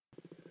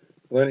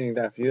Learning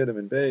Daf Yehuda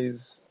and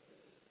Beis,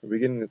 we're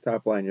beginning the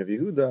top line. Rav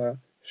Yehuda,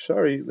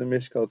 Shari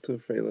lemishkal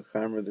tufrei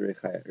lechamer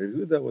derechaya. Rav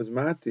Yehuda was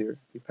matir,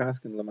 he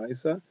passed in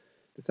Lamaisa,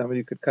 that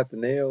somebody could cut the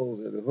nails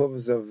or the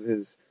hooves of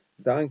his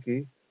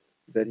donkey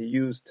that he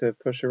used to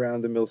push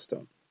around the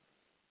millstone.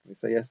 We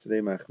saw yesterday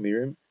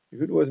Machmirim.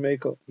 Yehuda was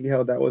Mekel. He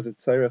held that was a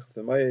tzarech of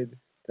the Moed,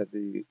 that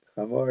the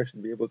chamor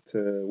should be able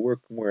to work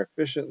more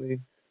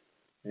efficiently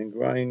and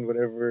grind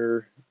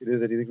whatever it is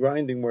that he's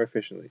grinding more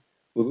efficiently.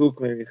 He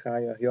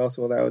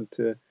also allowed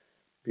to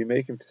be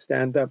making to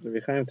stand up the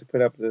richaim, to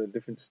put up the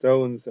different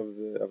stones of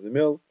the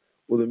mill,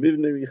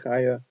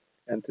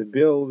 and to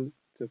build,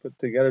 to put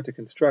together, to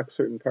construct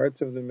certain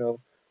parts of the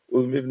mill,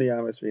 and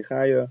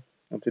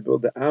to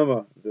build the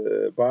ama,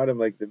 the bottom,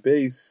 like the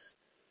base,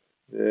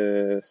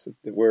 where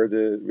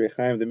the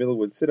richaim, the mill,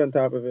 would sit on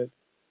top of it,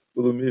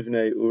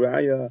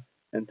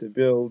 and to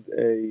build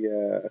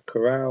a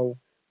corral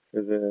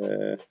for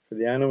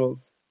the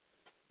animals.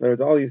 In other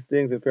words, all these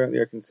things apparently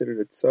are considered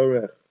a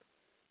tzorech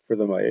for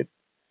the Moed.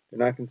 They're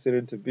not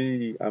considered to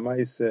be a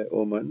ma'aseh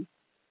uman,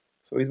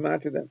 so he's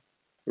mad to them.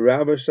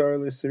 Rabba shar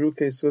l'seruke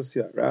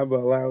susya. Rabba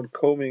allowed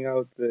combing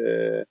out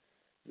the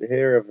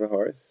hair of the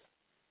horse,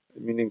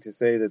 meaning to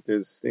say that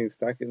there's things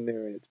stuck in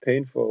there and it's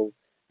painful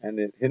and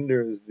it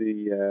hinders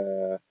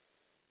the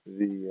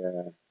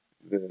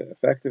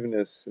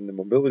effectiveness and the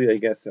mobility, I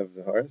guess, of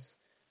the horse.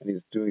 And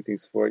he's doing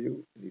things for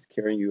you, and he's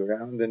carrying you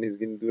around, and he's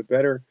going to do it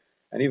better.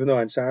 And even though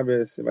on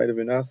Shabbos it might have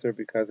been aser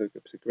because of the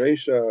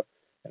psikresha,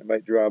 and it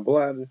might draw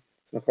blood,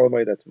 so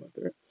that's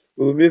mutter.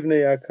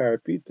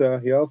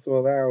 He also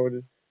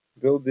allowed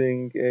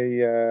building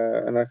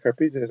an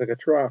akarpita, it's like a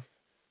trough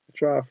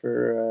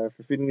for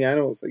feeding the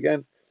animals.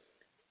 Again,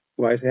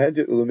 and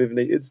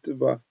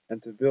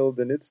to build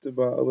an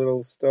itztaba, a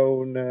little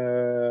stone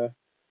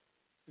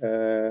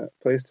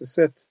place to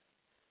sit.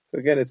 So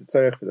again, it's a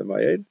tzarech for the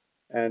Moed,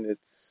 and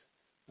it's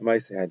a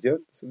ma'aseh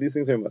hadyot. So these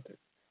things are mutter.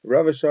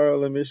 Rava was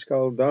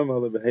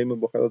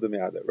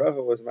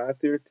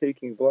matir,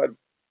 taking blood,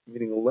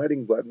 meaning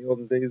letting blood. In the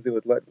olden days, they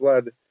would let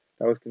blood.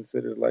 That was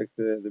considered like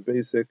the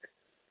basic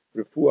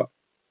refuah,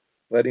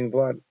 letting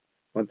blood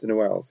once in a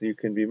while. So you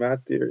can be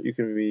matir, you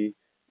can be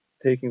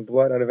taking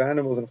blood out of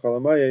animals in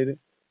Chol HaMoed,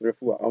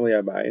 refuah. Only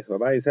Abai. So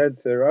Abai said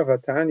to Rava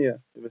Tanya,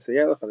 there's a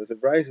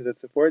brayso that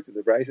supports it.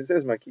 The brayso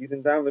says, "Makis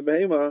and dam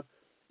lebehema."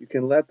 You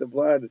can let the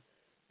blood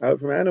out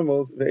from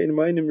animals, and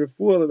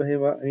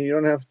you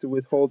don't have to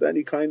withhold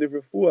any kind of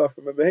refuah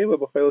from a behema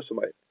b'chayil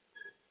shemayit.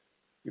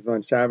 Even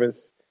on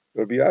Shabbos, it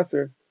would be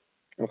aser,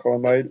 and Chol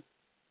HaMoed,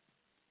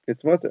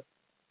 it's mutter.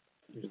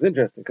 Which is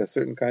interesting, because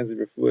certain kinds of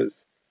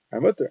refuahs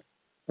are mutter.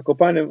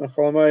 Akopanim, and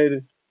Chol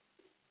HaMoed,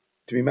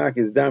 to be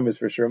makis dam is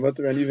for sure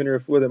mutter, and even a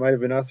refuah that might have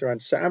been aser on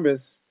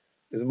Shabbos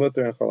is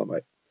mutter and Chol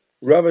HaMoed.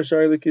 Rava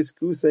shari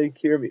lekiskusei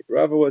kirmi.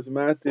 Rava was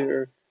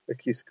matir a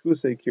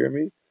kiskusei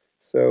kirmi.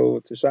 So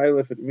to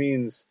shaila, if it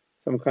means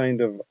some kind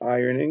of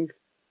ironing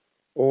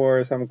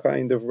or some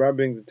kind of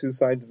rubbing the two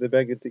sides of the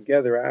beged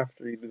together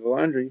after you do the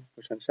laundry,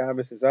 which on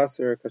Shabbos is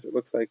aser because it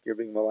looks like you're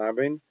being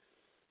malabin,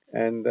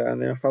 and then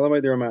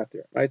chalamai they're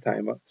matir. My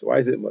time. So why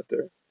is it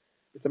mutter?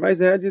 It's a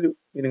ma'aseh hadyu,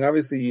 meaning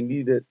obviously you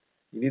need it.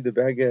 You need the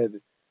beged.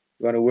 You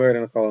want to wear it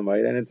on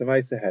chalamai, and it's a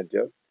ma'aseh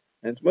hadyu,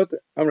 and it's mutter.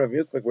 Amrav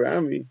Yitzchak where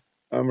Ami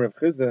Amrav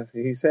Chizda.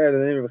 He said the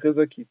name of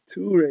Chizda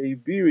kiturei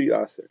biri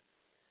aser.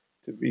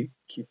 To be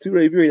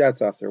kiturei biri,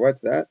 that's aser.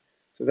 What's that?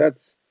 So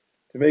that's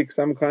to make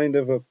some kind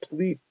of a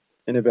pleat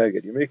in a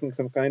beged. You're making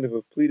some kind of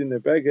a pleat in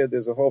a beged.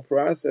 There's a whole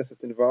process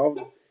that's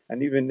involved,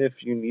 and even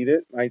if you need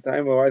it, my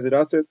time, why is it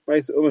aser?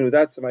 Ma'aseh umen,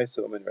 that's a ma'aseh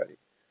umen ready.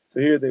 So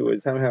here they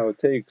would somehow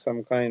take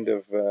some kind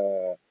of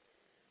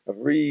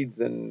reeds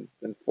and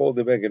fold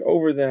the beged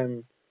over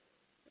them,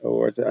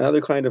 or it's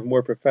another kind of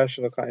more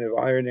professional kind of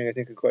ironing. I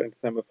think according to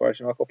some of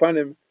Farshim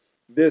Akopanim,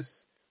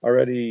 this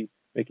already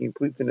making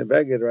pleats in a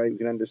beged, right? You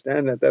can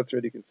understand that that's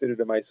already considered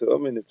a ma'aseh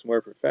umen. It's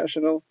more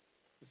professional.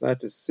 It's not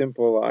just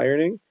simple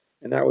ironing,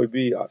 and that would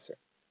be aser.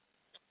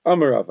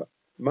 Amarava,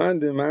 man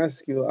de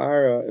maskil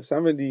ara. If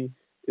somebody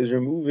is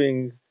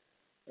removing,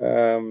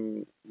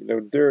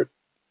 dirt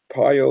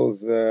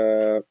piles,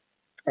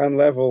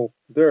 unlevel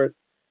dirt,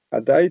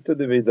 adaita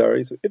de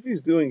veidari. So if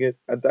he's doing it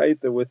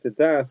adaita with the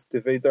das de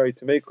veidari,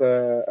 to make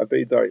a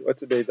beidari.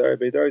 What's a beidari?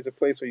 Beidari is a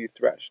place where you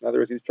thresh. In other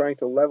words, he's trying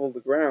to level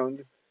the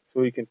ground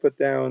so he can put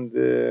down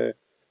the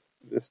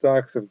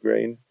stalks of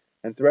grain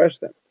and thresh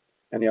them.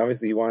 And he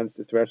wants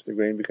to thresh the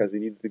grain because he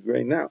needs the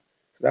grain now.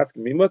 So that's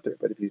going to be mutter.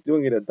 But if he's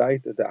doing it a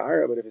daita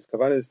da'ara, but if his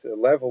kavanah is to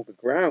level the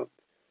ground,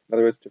 in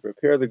other words, to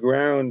prepare the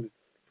ground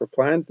for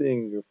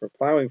planting or for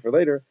plowing for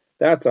later,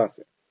 that's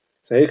aser.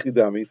 So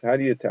heichidami, so how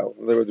do you tell?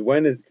 In other words,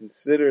 when is it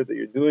considered that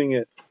you're doing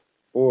it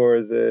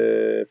for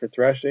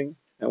threshing?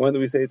 And when do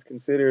we say it's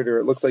considered, or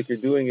it looks like you're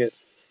doing it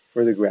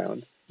for the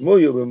ground?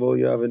 Mulya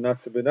b'mulya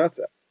v'natza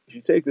b'natza. If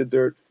you take the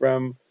dirt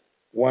from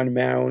one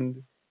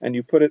mound and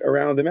you put it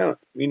around the mound,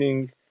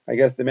 meaning, I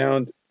guess the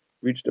mound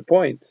reached a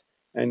point,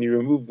 and you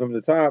remove from the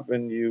top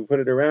and you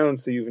put it around,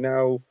 so you've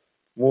now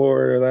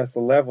more or less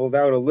leveled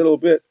out a little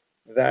bit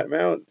that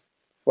mound,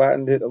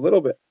 flattened it a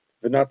little bit.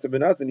 v'natza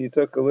b'natza, and you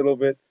took a little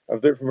bit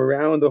of dirt from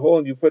around the hole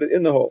and you put it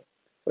in the hole.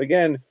 So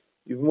again,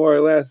 you've more or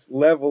less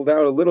leveled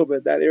out a little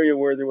bit that area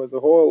where there was a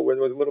hole, where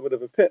there was a little bit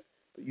of a pit,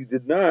 but you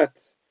did not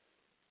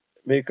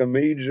make a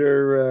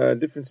major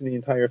difference in the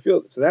entire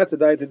field. So that's a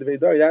daita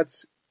devedari.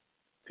 That's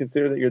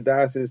consider that your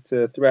das is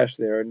to thresh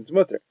there and it's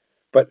mutter.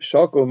 But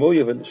shalkol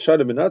mulyav and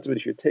shadim and nuts, but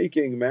if you're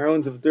taking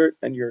mounds of dirt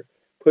and you're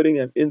putting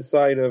them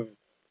inside of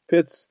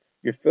pits,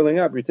 you're filling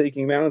up, you're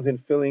taking mounds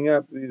and filling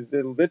up these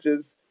little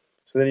ditches,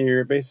 so then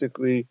you're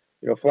basically,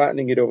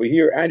 flattening it over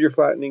here and you're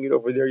flattening it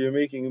over there. You're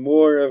making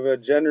more of a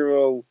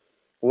general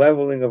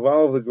leveling of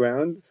all of the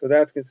ground. So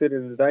that's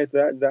considered the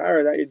daita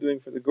da'ara that you're doing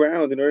for the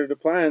ground in order to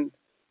plant,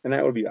 and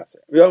that would be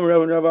aser.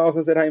 Rava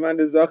also said, Haiman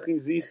de zachi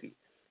zichi.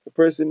 The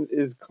person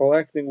is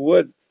collecting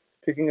wood,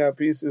 picking up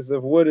pieces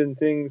of wood and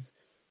things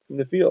from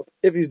the field.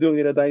 If he's doing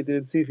it at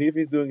daita tzifi, if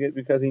he's doing it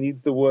because he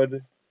needs the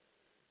wood,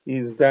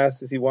 he's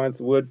dashes, he wants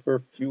wood for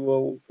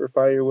fuel, for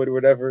firewood or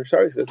whatever.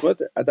 Sorry, so it's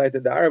mutter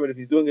adaita da'ara. But if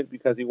he's doing it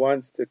because he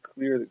wants to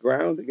clear the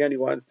ground, again, he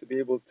wants to be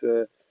able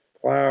to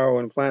plow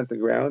and plant the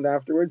ground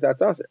afterwards,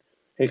 that's aser.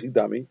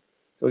 Hechidami.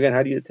 So again,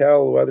 how do you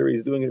tell whether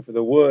he's doing it for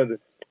the wood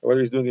or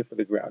whether he's doing it for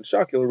the ground?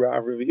 Shakil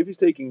Rav, if he's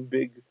taking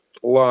big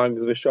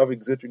logs,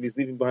 Vishavik Zitrin, he's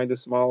leaving behind the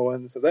small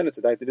ones, so then it's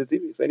a daita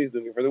TV. So then he's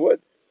doing it for the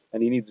wood.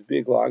 And he needs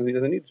big logs, he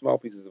doesn't need small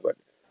pieces of wood.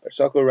 But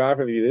Shakil Rav,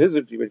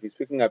 if he's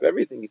picking up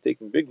everything, he's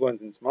taking big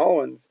ones and small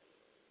ones,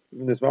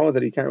 even the small ones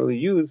that he can't really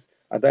use,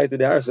 a daita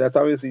da'ar. So that's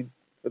obviously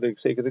for the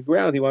sake of the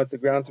ground. He wants the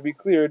ground to be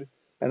cleared,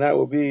 and that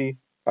will be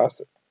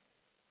awesome.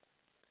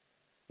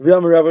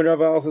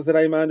 Also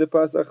said,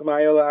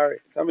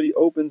 somebody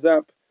opens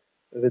up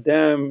the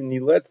dam and he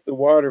lets the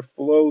water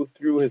flow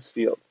through his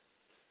field.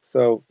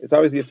 So it's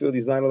obviously a field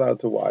he's not allowed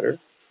to water.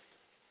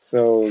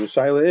 So the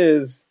shaila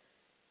is,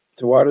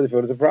 to water the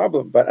field is a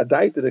problem. But a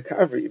daita the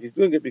kavri, if he's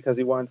doing it because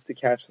he wants to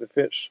catch the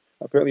fish,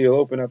 apparently he'll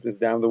open up this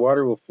dam, the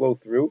water will flow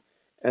through,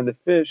 and the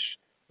fish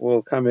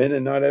will come in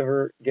and not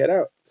ever get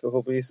out. So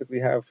he'll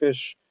basically have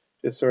fish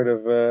just sort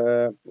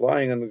of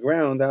lying on the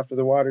ground after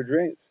the water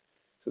drains.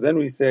 So then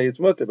we say it's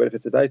mutter. But if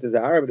it's a daita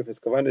da'ara, but if his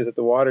kavanah is that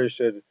the water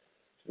should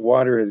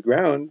water his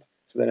ground,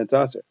 so then it's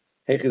aser.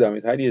 Hey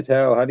chidamis, how do you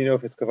tell? How do you know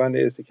if his kavanah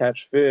is to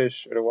catch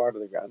fish or to water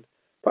the ground?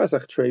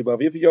 Pasach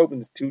treibav. If he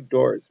opens two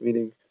doors,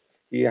 meaning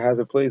he has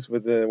a place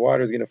where the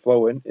water is going to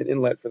flow in, an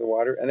inlet for the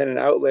water, and then an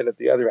outlet at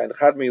the other end.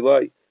 Chad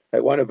miloi,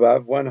 at one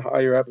above, one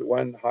higher up at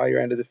one higher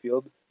end of the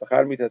field.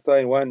 Chad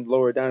mitatai, and one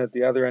lower down at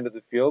the other end of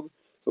the field.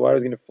 So the water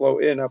is going to flow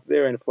in up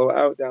there and flow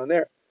out down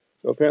there.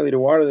 So apparently to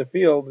water the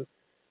field,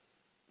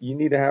 you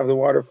need to have the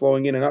water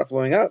flowing in and not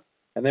flowing out.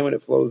 And then when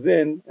it flows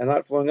in and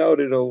not flowing out,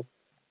 it'll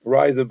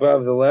rise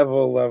above the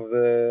level of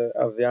the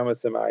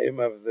Amasamayim,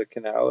 of the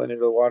canal, and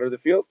it'll water the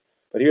field.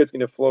 But here it's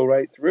going to flow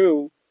right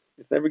through.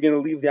 It's never going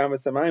to leave the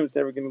Amasamayim, it's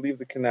never going to leave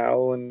the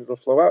canal, and it'll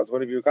flow out. So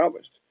what have you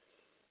accomplished?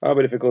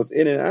 But if it goes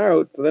in and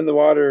out, so then the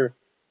water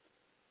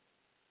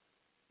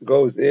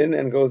goes in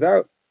and goes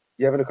out.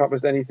 You haven't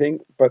accomplished anything,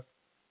 but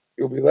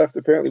you'll be left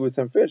apparently with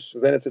some fish. So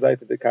then it's a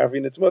daita de kavi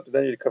and it's mutter.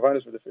 Then you're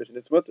kavanas for the fish and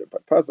it's mutter.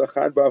 But pasach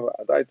chad bava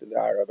a daita de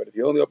ara. But if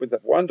you only open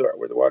up one door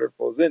where the water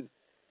flows in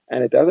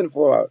and it doesn't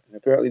flow out, and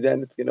apparently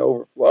then it's going to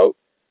overflow,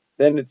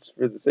 then it's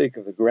for the sake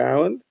of the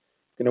ground.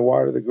 It's going to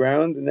water the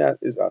ground, and that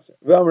is aser.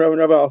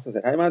 Rabbi also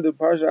said,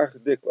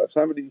 if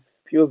somebody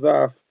peels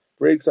off,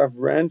 breaks off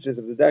branches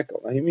of the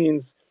dekel. Now he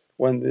means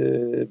when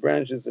the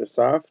branches are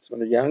soft, when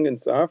they're young and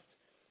soft,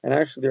 and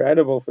actually they're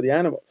edible for the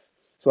animals.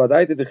 So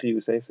adaita the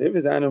chiyuv says, so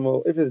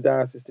if his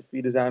das is to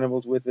feed his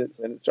animals with it,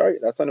 then it's sorry,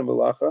 that's on a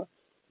melacha.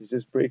 He's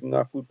just breaking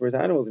off food for his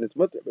animals, and it's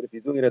mutter. But if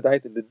he's doing it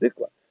adaita the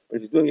dikla, but if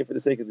he's doing it for the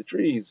sake of the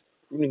trees,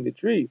 pruning the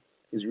tree,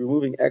 he's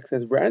removing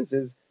excess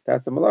branches,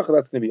 that's a melacha,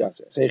 that's going to be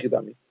aser.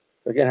 Seichidami.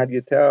 So again, how do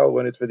you tell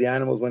when it's for the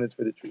animals, when it's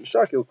for the tree?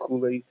 Shakil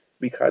kulei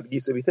bichad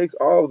gisa. If he takes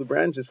all of the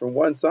branches from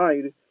one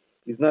side,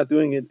 he's not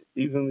doing it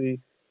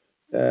evenly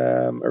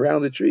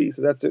around the tree,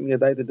 so that's certainly a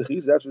daita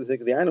dechis. That's for the sake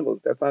of the animals.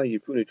 That's not a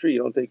you prune a tree. You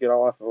don't take it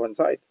all off of one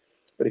side.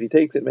 But if he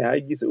takes it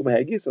mehagisa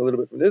umehagisa, a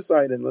little bit from this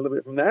side and a little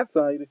bit from that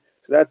side,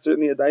 so that's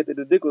certainly a daita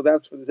dedikul.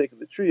 That's for the sake of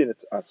the tree, and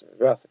it's aser.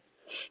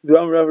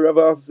 The Rav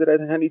also said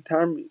hani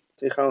tarmi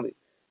techalni,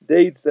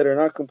 dates that are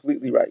not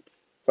completely ripe.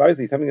 So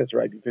obviously something that's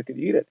ripe, you pick it,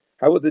 you eat it.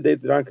 How about the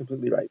dates that aren't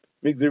completely ripe?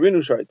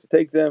 Migzerinu shari, to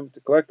take them, to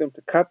collect them,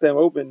 to cut them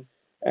open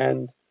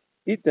and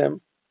eat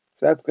them.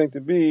 So that's going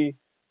to be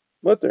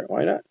mutter,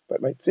 why not?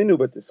 But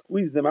to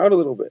squeeze them out a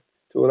little bit,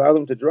 to allow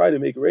them to dry, to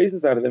make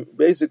raisins out of them,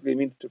 basically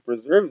means to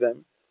preserve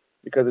them,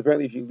 because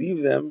apparently if you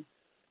leave them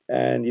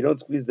and you don't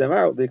squeeze them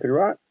out, they could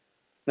rot.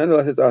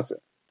 Nonetheless, it's aser.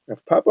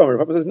 If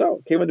Papa says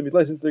no,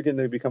 since they're going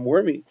to become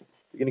wormy,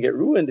 they're going to get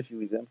ruined if you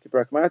leave them.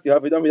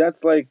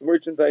 That's like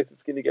merchandise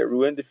that's going to get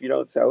ruined if you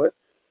don't sell it,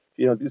 if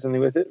you don't do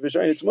something with it.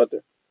 It's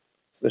mutter.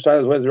 So the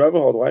shayla is, why does Rava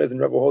hold? Why doesn't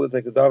Rava hold it's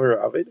like the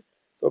davar avid?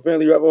 So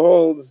apparently Rava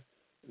holds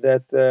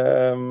that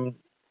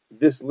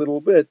this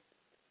little bit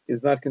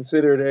is not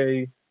considered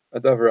a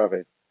davar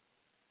avid.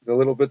 The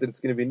little bit that it's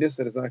going to be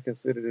nissen is not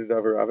considered a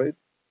davar avid.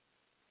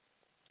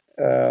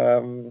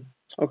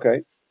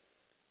 Okay.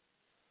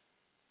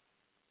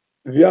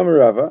 V'yamar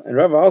Rava, and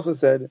Rava also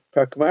said,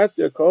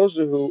 Prakmatya kol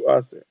shehu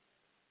aser.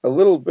 A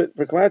little bit,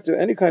 prakmatya,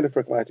 any kind of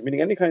prakmatya,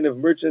 meaning any kind of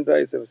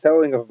merchandise, of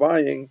selling, of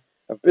buying,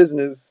 of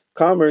business,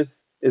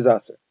 commerce, is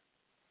aser.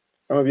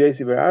 Rabbi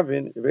Yossi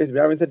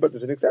B'Avin said, but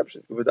there's an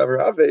exception. If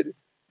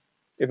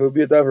it would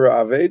be a davar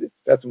aved,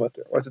 that's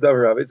mutter. What's a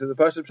davar aved? So the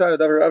pasuk pshat, a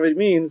davar aved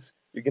means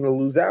you're going to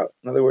lose out.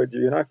 In other words,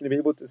 you're not going to be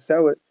able to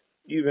sell it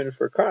even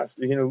for cost.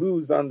 You're going to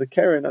lose on the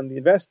keren, on the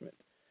investment.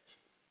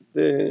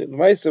 The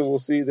Maisa will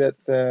see that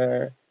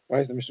the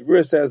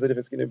Mishabura says that if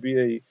it's going to be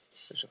a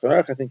Shulchan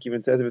Aruch, I think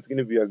even says if it's going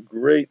to be a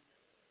great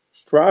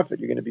profit,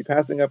 you're going to be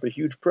passing up a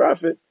huge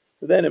profit,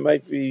 so then it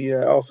might be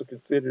also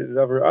considered a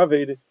davar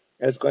aved,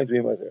 and it's going to be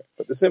a mutter.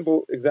 But the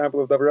simple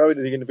example of davar aved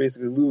is you're going to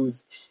basically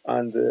lose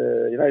on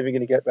you're not even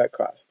going to get back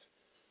cost.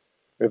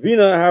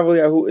 Ravina Havli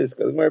Yahu Iska.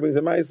 The Gemara brings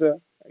a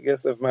Maisa, I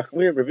guess, of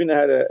Machmir. Ravina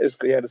had a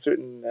Iska, he had a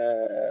certain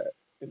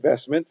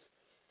investment,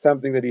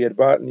 something that he had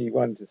bought and he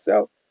wanted to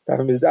sell.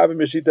 And he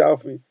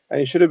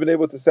should have been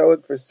able to sell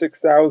it for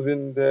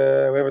 6,000,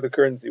 whatever the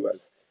currency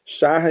was.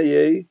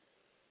 Shahaye,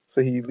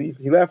 so he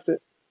left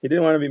it. He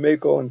didn't want to be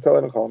Mekel and sell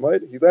it on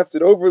Cholamayid. He left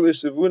it over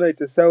Lishavunai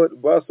to sell it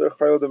Basar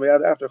Chayil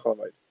Damayad after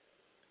Cholamayid.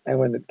 And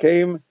when it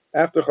came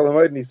after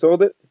Cholamayid and he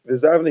sold it,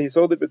 Vizavna, he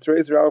sold it with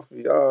Teres Ralph,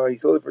 he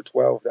sold it for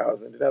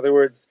 12,000. In other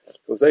words, it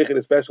was Zeichet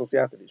a special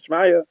Siyata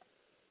Shmaya.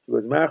 He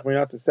was machmir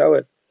not to sell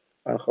it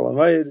on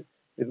Cholamayid.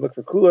 He didn't look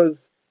for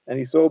kulas, and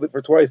he sold it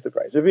for twice the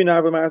price.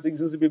 Ravina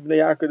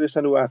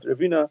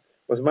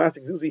was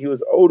Masik Zuzi. He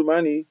was owed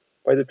money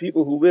by the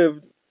people who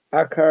lived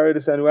Akar de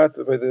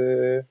Sanuata, by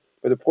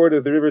the port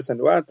of the river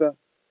Sanuata. So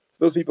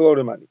those people owed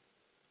him money.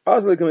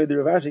 Also, he came to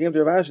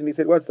Ravashi, and he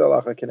said, "What's the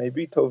halacha? Can I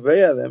be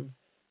tovea them,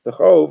 the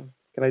chov?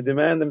 Can I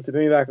demand them to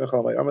bring me back on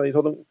Cholamayid?" He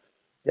told him,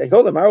 "Can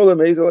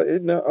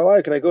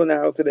I go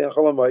now today on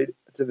Cholamayid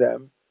to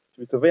them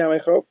to be tovea my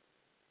chov?"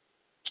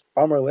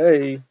 Amar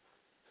lei.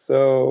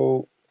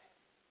 So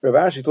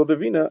Ravashi told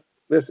Ravina,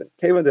 "Listen,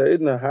 Kevan de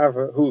Idna have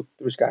who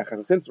the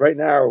Mishkachas. Since right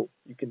now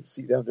you can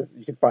see them,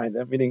 you can find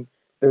them, meaning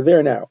they're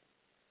there now.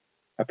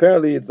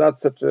 Apparently, it's not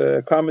such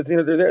a common thing.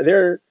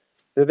 They're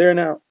there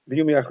now. The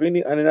Yumi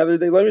Achrini, and another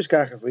day,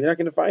 Mishkachas. You're not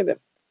going to find them.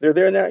 They're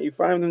there now. You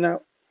find them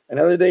now.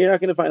 Another day, you're not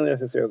going to find them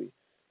necessarily.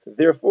 So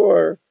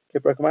therefore,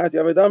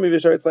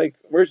 it's like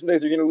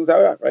merchandise you're going to lose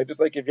out on, right?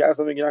 Just like if you have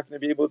something, you're not going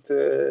to be able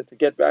to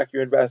get back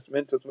your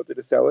investment. So it's what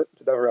to sell it.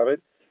 It's a davar of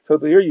it. So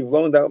here you've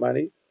loaned out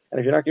money, and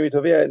if you're not going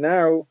to be tovea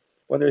now,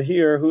 when they're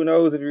here, who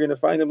knows if you're going to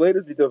find them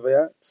later to be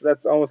tovea? So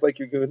that's almost like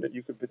you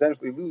could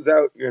potentially lose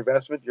out your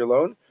investment, your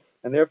loan,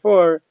 and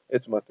therefore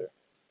it's mutter.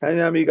 And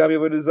the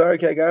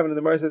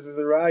Gemara says there's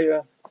a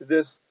raya to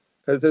this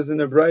because it says in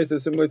the Bryce a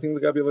similar thing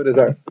to Gabi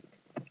Avodah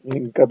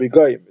meaning Gabi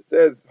Goyim. It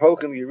says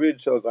Holchin Yerid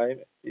Shel Goyim.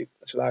 You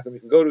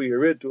can go to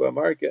Yerid, to a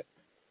market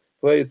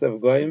place of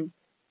Goyim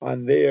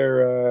on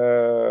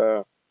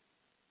their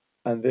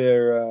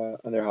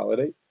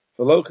holiday.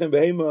 For Lochin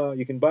Behema,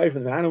 you can buy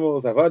from them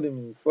animals,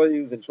 avadim,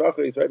 slaves, and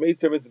shvachis, right?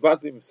 Meitzermitz,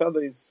 batim,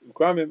 sadais,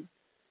 ukramim,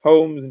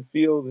 homes and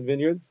fields and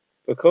vineyards.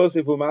 But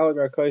kosef u'malad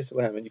arkais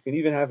lehem, and you can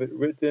even have it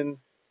written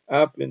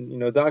up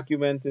and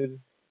documented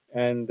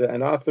and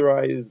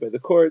authorized by the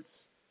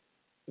courts.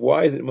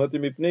 Why is it mutter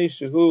mipnei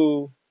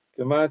shehu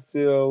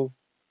kamatzil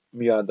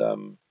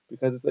miyadam?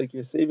 Because it's like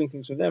you're saving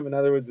things from them. In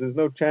other words, there's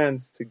no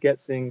chance to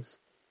get things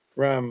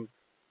from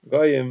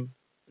Goyim.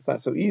 It's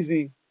not so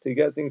easy to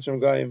get things from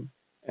Goyim,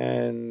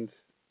 and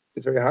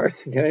it's very hard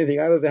to get anything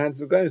out of the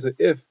hands of Goyim. So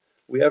if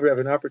we ever have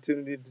an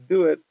opportunity to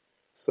do it,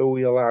 so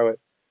we allow it.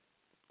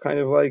 Kind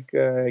of like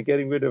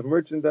getting rid of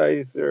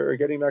merchandise or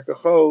getting back a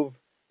chov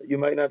that you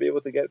might not be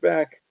able to get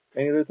back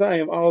any other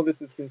time. All of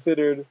this is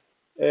considered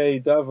a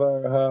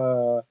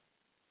davar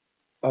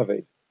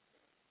ha'aved.